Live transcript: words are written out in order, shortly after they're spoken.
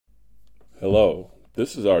Hello,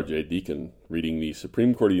 this is R.J. Deacon reading the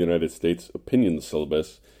Supreme Court of the United States opinion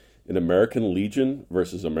syllabus in American Legion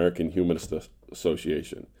versus American Humanist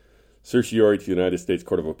Association, certiorari to the United States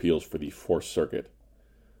Court of Appeals for the Fourth Circuit.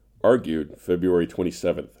 Argued February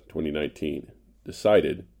 27th, 2019.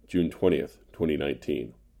 Decided June 20th,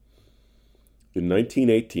 2019. In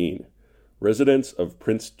 1918, residents of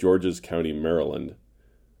Prince George's County, Maryland,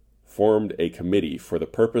 formed a committee for the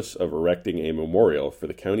purpose of erecting a memorial for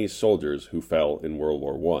the county's soldiers who fell in World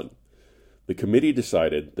War I. The committee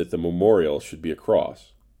decided that the memorial should be a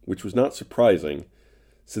cross, which was not surprising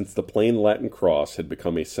since the plain Latin cross had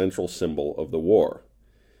become a central symbol of the war.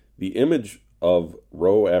 The image of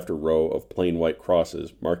row after row of plain white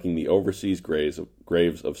crosses marking the overseas graves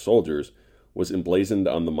of soldiers was emblazoned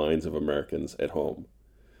on the minds of Americans at home.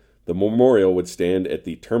 The memorial would stand at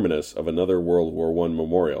the terminus of another World War I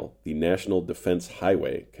memorial, the National Defense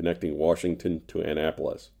Highway connecting Washington to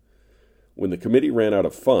Annapolis. When the committee ran out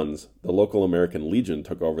of funds, the local American Legion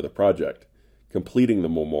took over the project, completing the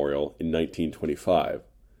memorial in 1925.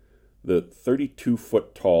 The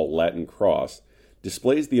 32-foot-tall Latin cross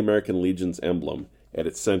displays the American Legion's emblem at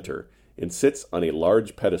its center and sits on a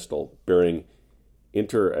large pedestal bearing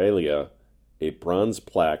inter alia a bronze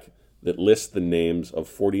plaque that lists the names of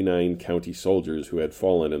 49 county soldiers who had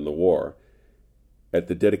fallen in the war. At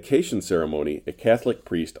the dedication ceremony, a Catholic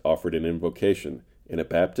priest offered an invocation, and a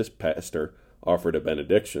Baptist pastor offered a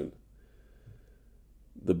benediction.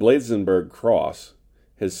 The Bladensburg Cross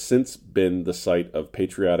has since been the site of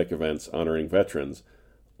patriotic events honoring veterans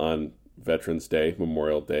on Veterans Day,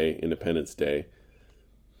 Memorial Day, Independence Day.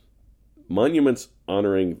 Monuments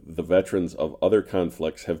honoring the veterans of other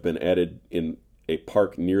conflicts have been added in a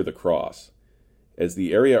park near the cross. As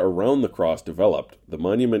the area around the cross developed, the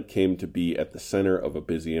monument came to be at the center of a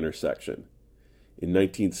busy intersection. In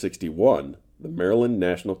 1961, the Maryland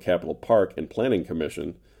National Capital Park and Planning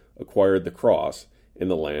Commission acquired the cross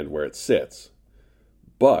and the land where it sits.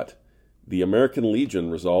 But the American Legion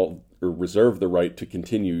reserved the right to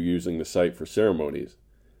continue using the site for ceremonies.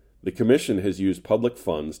 The commission has used public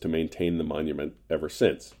funds to maintain the monument ever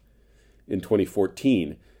since. In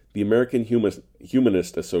 2014, the American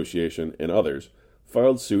Humanist Association and others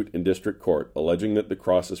filed suit in district court alleging that the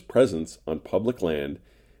cross's presence on public land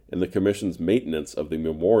and the commission's maintenance of the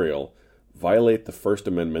memorial violate the First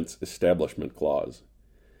Amendment's Establishment Clause.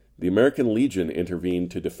 The American Legion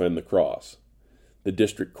intervened to defend the cross. The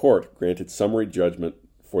district court granted summary judgment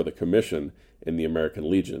for the commission and the American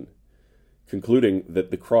Legion, concluding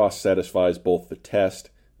that the cross satisfies both the test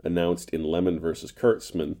announced in Lemon v.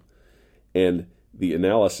 Kurtzman and the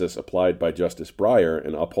analysis applied by Justice Breyer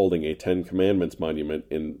in upholding a Ten Commandments monument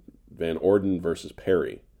in Van Orden v.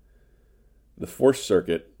 Perry. The Fourth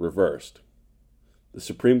Circuit reversed. The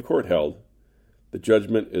Supreme Court held the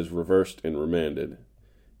judgment is reversed and remanded.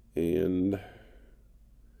 And let's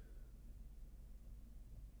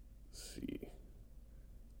see.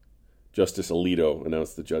 Justice Alito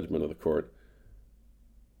announced the judgment of the court.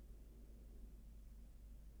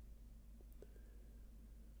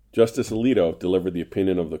 Justice Alito delivered the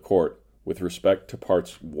opinion of the court with respect to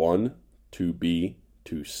parts 1, 2b,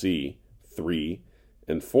 2c, 3,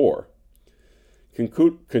 and 4,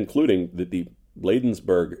 concluding that the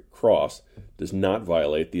Bladensburg Cross does not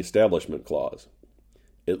violate the Establishment Clause.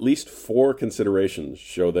 At least 4 considerations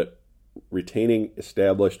show that retaining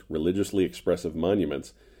established religiously expressive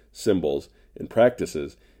monuments, symbols, and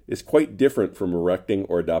practices is quite different from erecting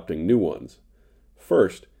or adopting new ones.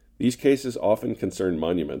 First, these cases often concern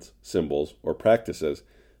monuments, symbols, or practices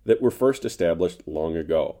that were first established long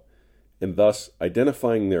ago, and thus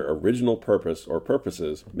identifying their original purpose or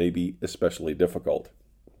purposes may be especially difficult.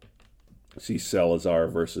 See Salazar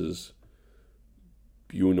versus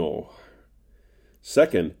Buono.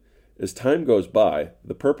 Second, as time goes by,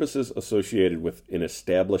 the purposes associated with an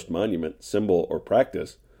established monument, symbol, or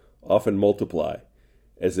practice often multiply,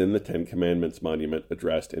 as in the Ten Commandments monument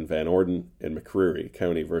addressed in Van Orden and McCreary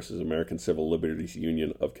County versus American Civil Liberties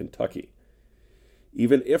Union of Kentucky.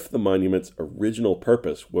 Even if the monument's original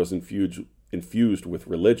purpose was infused with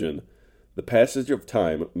religion, the passage of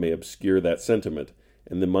time may obscure that sentiment,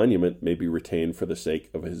 and the monument may be retained for the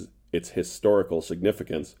sake of its historical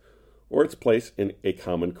significance or its place in a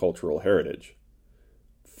common cultural heritage.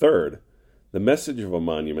 Third, the message of a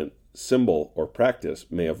monument, symbol, or practice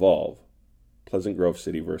may evolve. Pleasant Grove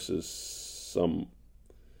City versus some,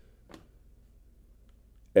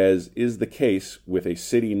 as is the case with a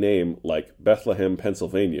city name like Bethlehem,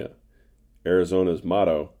 Pennsylvania. Arizona's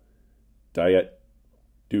motto, Diet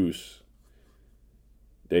Deus,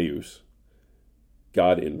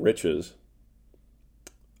 God enriches,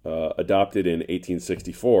 adopted in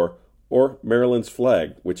 1864, or Maryland's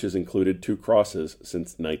flag, which has included 2 crosses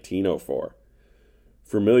since 1904.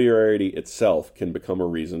 Familiarity itself can become a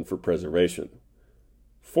reason for preservation.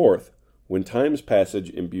 Fourth, when time's passage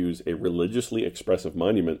imbues a religiously expressive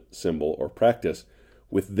monument, symbol, or practice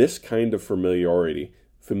with this kind of familiarity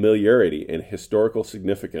and historical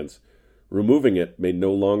significance, removing it may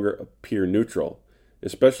no longer appear neutral,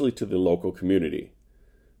 especially to the local community.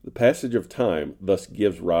 The passage of time thus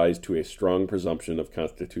gives rise to a strong presumption of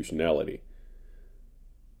constitutionality.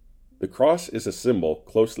 The cross is a symbol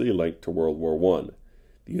closely linked to World War I.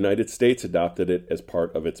 The United States adopted it as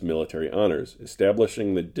part of its military honors,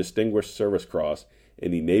 establishing the Distinguished Service Cross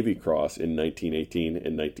and the Navy Cross in 1918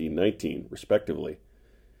 and 1919, respectively.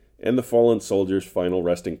 And the fallen soldiers' final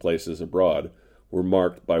resting places abroad were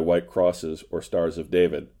marked by white crosses or stars of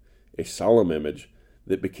David, a solemn image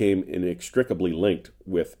that became inextricably linked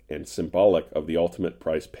with and symbolic of the ultimate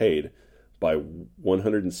price paid by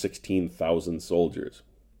 116,000 soldiers.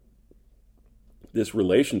 This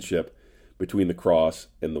relationship between the cross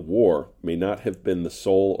and the war may not have been the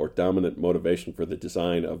sole or dominant motivation for the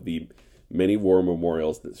design of the many war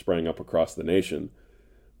memorials that sprang up across the nation,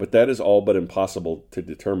 but that is all but impossible to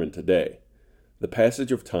determine today. The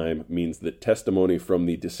passage of time means that testimony from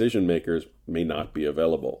the decision makers may not be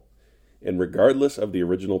available. And regardless of the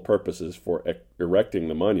original purposes for erecting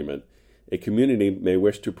the monument, a community may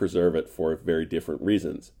wish to preserve it for very different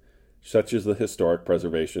reasons, such as the historic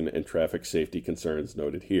preservation and traffic safety concerns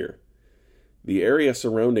noted here. The area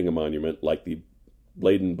surrounding a monument, like the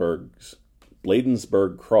Bladensburg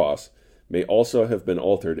Cross, may also have been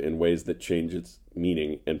altered in ways that change its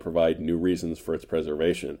meaning and provide new reasons for its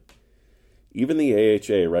preservation. Even the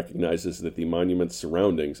AHA recognizes that the monument's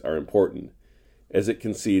surroundings are important, as it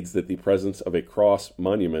concedes that the presence of a cross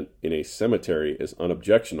monument in a cemetery is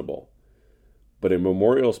unobjectionable. But a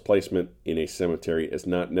memorial's placement in a cemetery is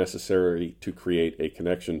not necessary to create a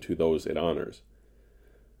connection to those it honors.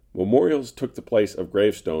 Memorials took the place of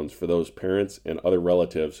gravestones for those parents and other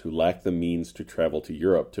relatives who lacked the means to travel to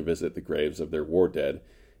Europe to visit the graves of their war dead,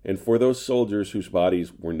 and for those soldiers whose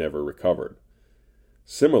bodies were never recovered.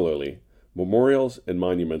 Similarly, memorials and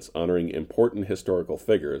monuments honoring important historical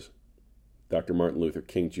figures, Dr. Martin Luther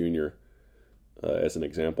King Jr. As an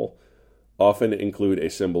example, often include a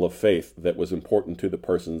symbol of faith that was important to the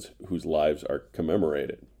persons whose lives are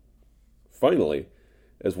commemorated. Finally,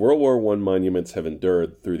 as World War I monuments have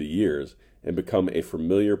endured through the years and become a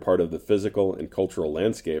familiar part of the physical and cultural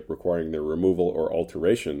landscape, requiring their removal or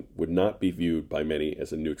alteration would not be viewed by many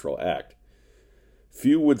as a neutral act.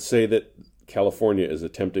 Few would say that California is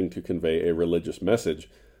attempting to convey a religious message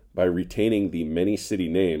by retaining the many city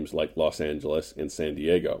names like Los Angeles and San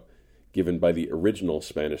Diego, given by the original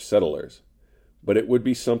Spanish settlers. But it would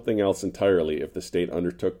be something else entirely if the state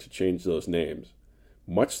undertook to change those names.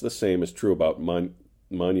 Much the same is true about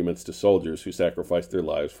monuments to soldiers who sacrificed their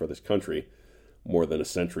lives for this country more than a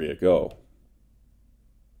century ago.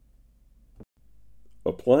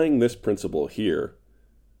 Applying this principle here,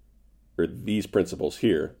 or these principles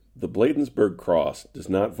here, the Bladensburg Cross does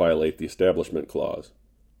not violate the Establishment Clause.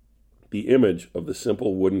 The image of the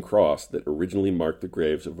simple wooden cross that originally marked the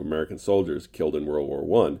graves of American soldiers killed in World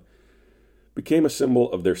War I became a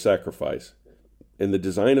symbol of their sacrifice, and the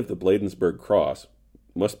design of the Bladensburg Cross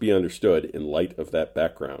must be understood in light of that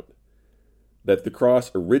background. That the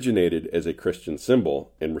cross originated as a Christian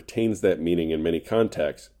symbol and retains that meaning in many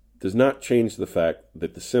contexts does not change the fact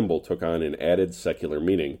that the symbol took on an added secular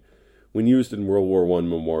meaning when used in World War I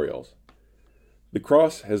memorials. The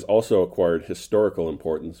cross has also acquired historical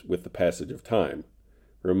importance with the passage of time,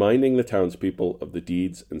 reminding the townspeople of the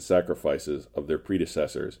deeds and sacrifices of their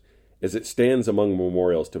predecessors as it stands among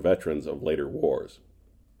memorials to veterans of later wars.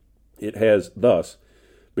 It has, thus,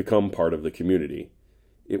 become part of the community.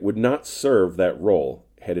 It would not serve that role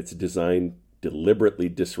had its design deliberately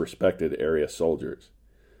disrespected area soldiers.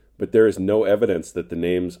 But there is no evidence that the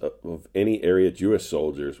names of any area Jewish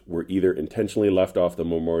soldiers were either intentionally left off the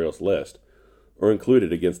memorial's list or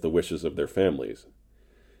included against the wishes of their families.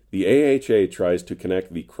 The AHA tries to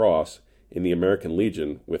connect the cross in the American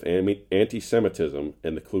Legion with anti-Semitism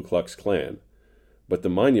and the Ku Klux Klan, but the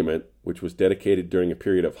monument, which was dedicated during a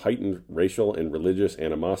period of heightened racial and religious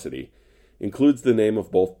animosity, includes the name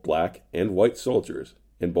of both black and white soldiers,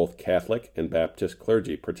 and both Catholic and Baptist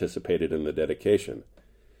clergy participated in the dedication.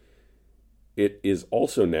 It is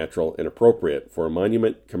also natural and appropriate for a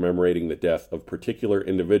monument commemorating the death of particular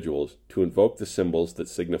individuals to invoke the symbols that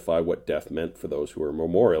signify what death meant for those who were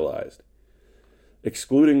memorialized.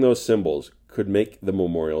 Excluding those symbols could make the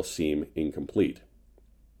memorial seem incomplete.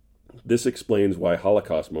 This explains why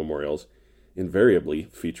Holocaust memorials invariably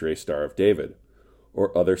feature a Star of David,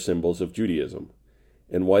 or other symbols of Judaism,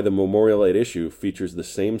 and why the memorial at issue features the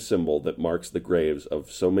same symbol that marks the graves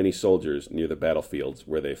of so many soldiers near the battlefields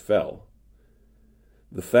where they fell.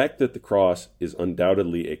 The fact that the cross is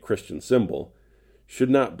undoubtedly a Christian symbol should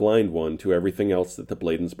not blind one to everything else that the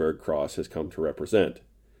Bladensburg Cross has come to represent.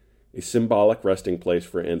 A symbolic resting place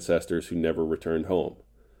for ancestors who never returned home,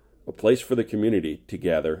 a place for the community to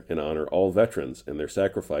gather and honor all veterans and their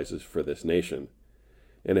sacrifices for this nation,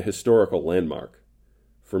 and a historical landmark.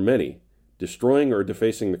 For many, destroying or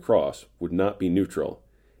defacing the cross would not be neutral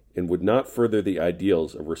and would not further the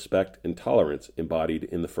ideals of respect and tolerance embodied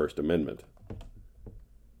in the First Amendment.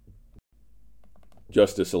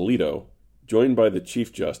 Justice Alito, joined by the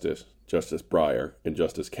Chief Justice, Justice Breyer, and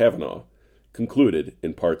Justice Kavanaugh, concluded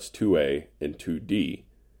in parts 2A and 2D.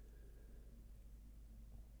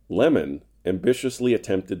 Lemon ambitiously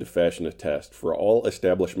attempted to fashion a test for all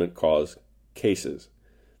Establishment Clause cases.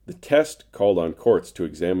 The test called on courts to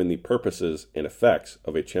examine the purposes and effects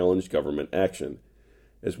of a challenged government action,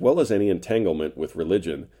 as well as any entanglement with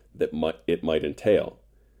religion that it might entail.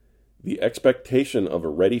 The expectation of a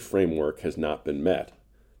ready framework has not been met.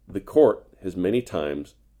 The court has many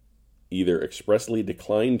times either expressly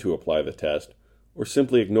declined to apply the test or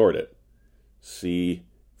simply ignored it. See,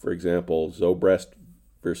 for example, Zobrist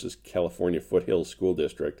versus California Foothills School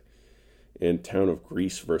District and Town of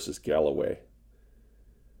Greece versus Galloway.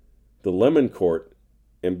 The Lemon Court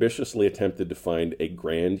ambitiously attempted to find a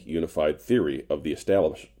grand unified theory of the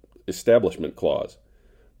Establishment Clause,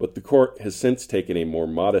 but the court has since taken a more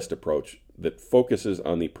modest approach that focuses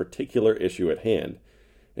on the particular issue at hand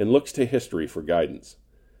and looks to history for guidance.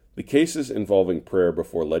 The cases involving prayer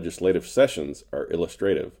before legislative sessions are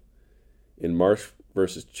illustrative. In Marsh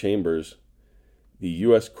versus Chambers, the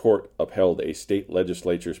U.S. Court upheld a state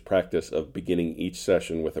legislature's practice of beginning each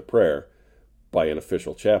session with a prayer by an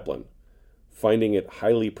official chaplain, finding it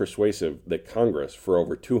highly persuasive that Congress, for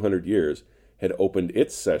over 200 years, had opened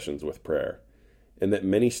its sessions with prayer, and that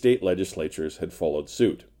many state legislatures had followed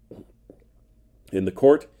suit. In the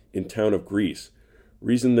court in Town of Greece,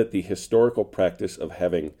 reasoned that the historical practice of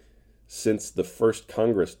having, since the first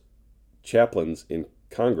Congress, chaplains in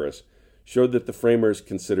Congress, showed that the framers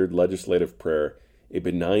considered legislative prayer a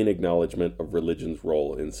benign acknowledgement of religion's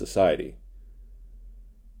role in society.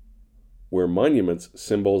 Where monuments,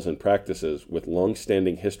 symbols, and practices with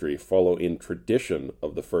long-standing history follow in tradition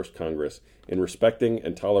of the first Congress in respecting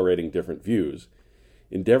and tolerating different views,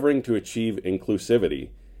 endeavoring to achieve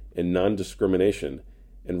inclusivity and non-discrimination,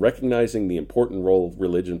 and recognizing the important role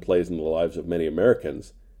religion plays in the lives of many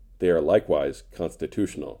Americans, they are likewise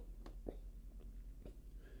constitutional.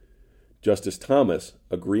 Justice Thomas,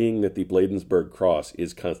 agreeing that the Bladensburg Cross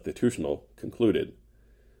is constitutional, concluded,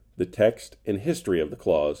 "The text and history of the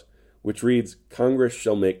clause, which reads, 'Congress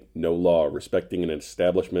shall make no law respecting an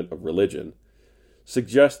establishment of religion,'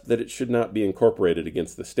 suggests that it should not be incorporated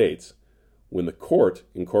against the states. When the court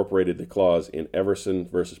incorporated the clause in Everson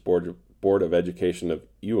versus Board of Education of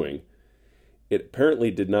Ewing, it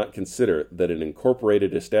apparently did not consider that an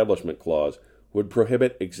incorporated establishment clause would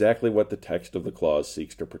prohibit exactly what the text of the clause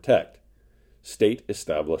seeks to protect: state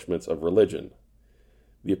establishments of religion.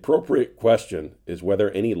 The appropriate question is whether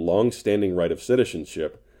any long-standing right of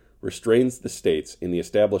citizenship restrains the states in the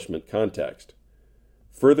establishment context.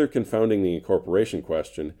 Further confounding the incorporation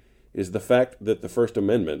question is the fact that the First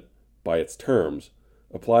Amendment, by its terms,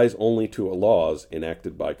 applies only to laws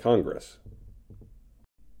enacted by Congress.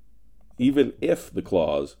 Even if the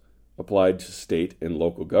clause applied to state and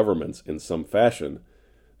local governments in some fashion,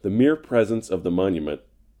 the mere presence of the monument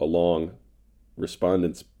along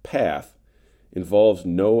respondent's path involves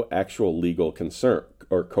no actual legal concern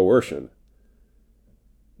or coercion.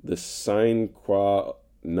 The sine qua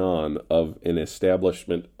non of an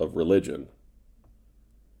establishment of religion.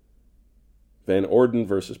 Van Orden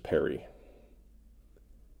versus Perry.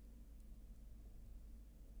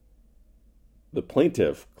 The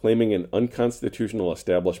plaintiff, claiming an unconstitutional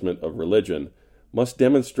establishment of religion, must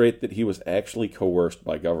demonstrate that he was actually coerced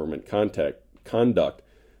by government conduct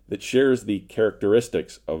that shares the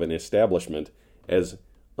characteristics of an establishment as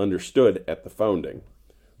understood at the founding.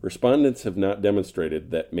 Respondents have not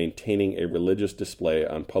demonstrated that maintaining a religious display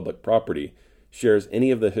on public property shares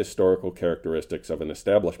any of the historical characteristics of an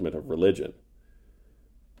establishment of religion.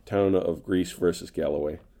 Town of Greece versus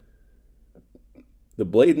Galloway. The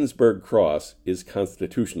Bladensburg Cross is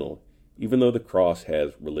constitutional, even though the cross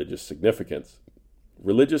has religious significance.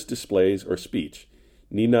 Religious displays or speech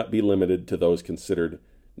need not be limited to those considered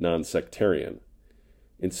non-sectarian.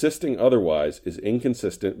 Insisting otherwise is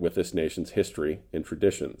inconsistent with this nation's history and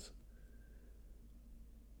traditions.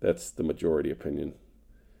 That's the majority opinion.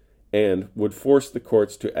 and would force the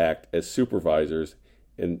courts to act as supervisors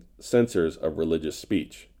and censors of religious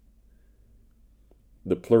speech.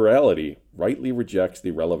 The plurality rightly rejects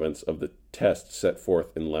the relevance of the test set forth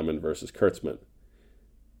in Lemon versus Kurtzman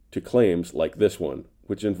to claims like this one,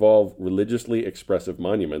 which involve religiously expressive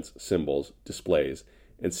monuments, symbols, displays,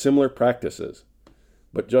 and similar practices.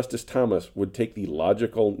 But Justice Thomas would take the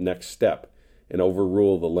logical next step and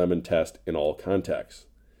overrule the Lemon test in all contexts.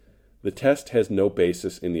 The test has no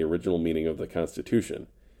basis in the original meaning of the Constitution.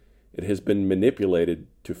 It has been manipulated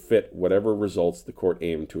to fit whatever results the court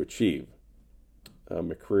aimed to achieve.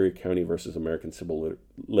 McCreary County versus American Civil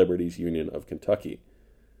Liberties Union of Kentucky.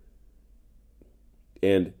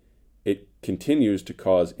 And it continues to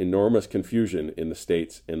cause enormous confusion in the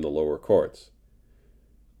states and the lower courts.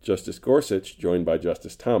 Justice Gorsuch, joined by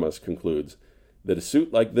Justice Thomas, concludes that a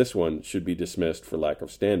suit like this one should be dismissed for lack of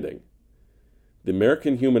standing. The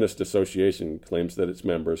American Humanist Association claims that its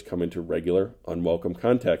members come into regular, unwelcome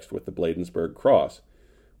contact with the Bladensburg Cross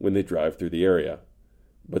when they drive through the area.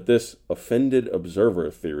 But this offended observer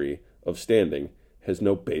theory of standing has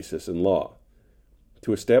no basis in law.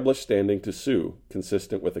 To establish standing to sue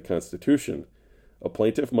consistent with the Constitution, a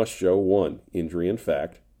plaintiff must show 1. Injury in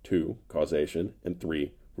fact, 2. Causation, and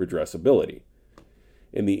 3. Redressability.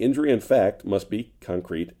 And the injury in fact must be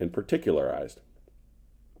concrete and particularized.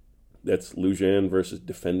 That's Lujan versus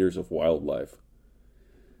Defenders of Wildlife.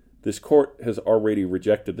 This court has already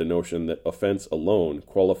rejected the notion that offense alone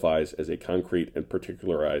qualifies as a concrete and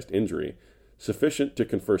particularized injury sufficient to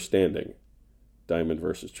confer standing, Diamond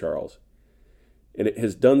versus Charles. And it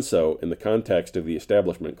has done so in the context of the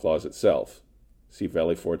Establishment Clause itself. See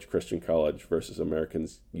Valley Forge Christian College versus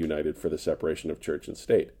Americans United for the Separation of Church and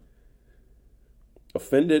State.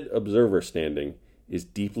 Offended observer standing is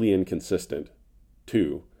deeply inconsistent,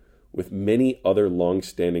 too, with many other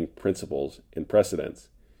long-standing principles and precedents,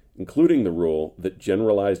 including the rule that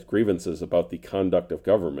generalized grievances about the conduct of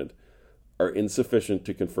government are insufficient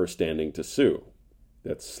to confer standing to sue.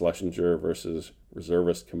 That's Schlesinger versus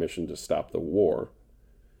Reservist Commission to Stop the War.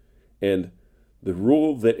 And the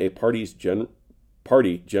rule that a party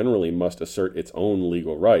generally must assert its own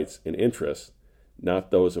legal rights and interests, not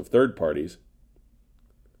those of third parties,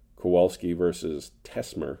 Kowalski versus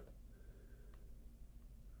Tesmer.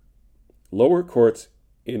 Lower courts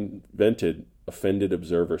invented offended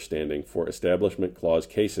observer standing for Establishment Clause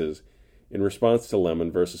cases in response to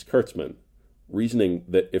Lemon versus Kurtzman, reasoning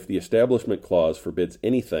that if the Establishment Clause forbids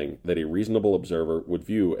anything that a reasonable observer would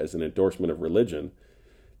view as an endorsement of religion,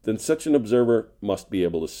 then such an observer must be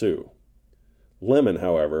able to sue. Lemon,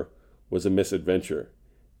 however, was a misadventure,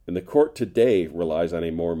 and the court today relies on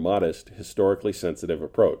a more modest, historically sensitive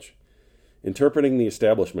approach, interpreting the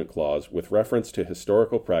Establishment Clause with reference to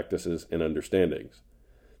historical practices and understandings.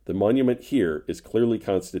 The monument here is clearly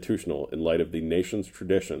constitutional in light of the nation's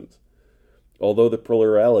traditions. Although the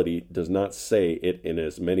plurality does not say it in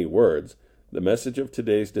as many words, the message of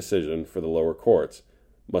today's decision for the lower courts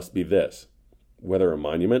must be this: whether a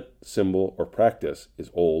monument, symbol, or practice is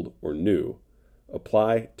old or new,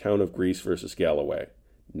 apply Town of Greece versus Galloway,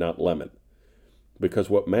 not Lemon. Because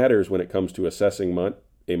what matters when it comes to assessing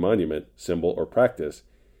a monument, symbol, or practice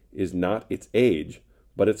is not its age,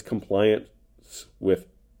 but its compliance with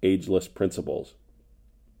ageless principles.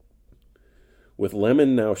 With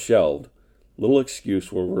Lemon now shelved, little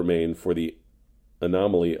excuse will remain for the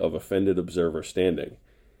anomaly of offended observer standing,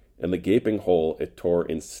 and the gaping hole it tore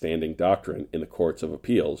in standing doctrine in the courts of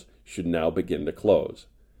appeals should now begin to close.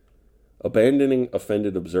 Abandoning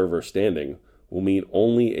offended observer standing will mean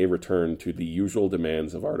only a return to the usual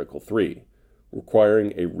demands of Article 3,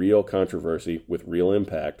 requiring a real controversy with real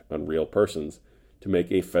impact on real persons to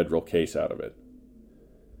make a federal case out of it.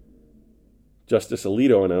 Justice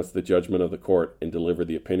Alito announced the judgment of the court and delivered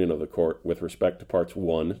the opinion of the court with respect to Parts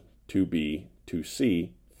 1, 2B,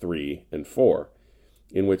 2C, 3, and 4,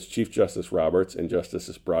 in which Chief Justice Roberts and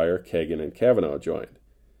Justices Breyer, Kagan, and Kavanaugh joined.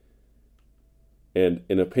 And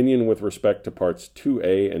an opinion with respect to Parts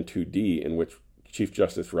 2A and 2D, in which Chief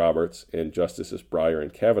Justice Roberts and Justices Breyer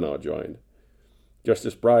and Kavanaugh joined.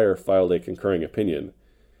 Justice Breyer filed a concurring opinion,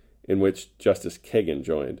 in which Justice Kagan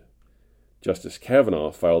joined. Justice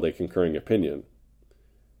Kavanaugh filed a concurring opinion.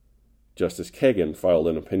 Justice Kagan filed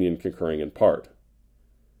an opinion concurring in part.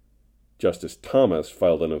 Justice Thomas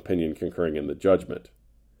filed an opinion concurring in the judgment.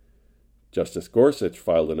 Justice Gorsuch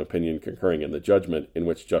filed an opinion concurring in the judgment in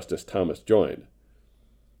which Justice Thomas joined.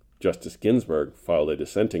 Justice Ginsburg filed a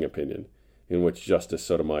dissenting opinion in which Justice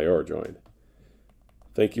Sotomayor joined.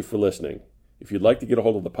 Thank you for listening. If you'd like to get a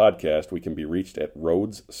hold of the podcast, we can be reached at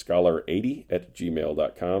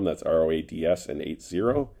rhodesscholar80@gmail.com. That's ROADS and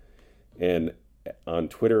 80. And on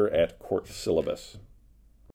Twitter at Court Syllabus.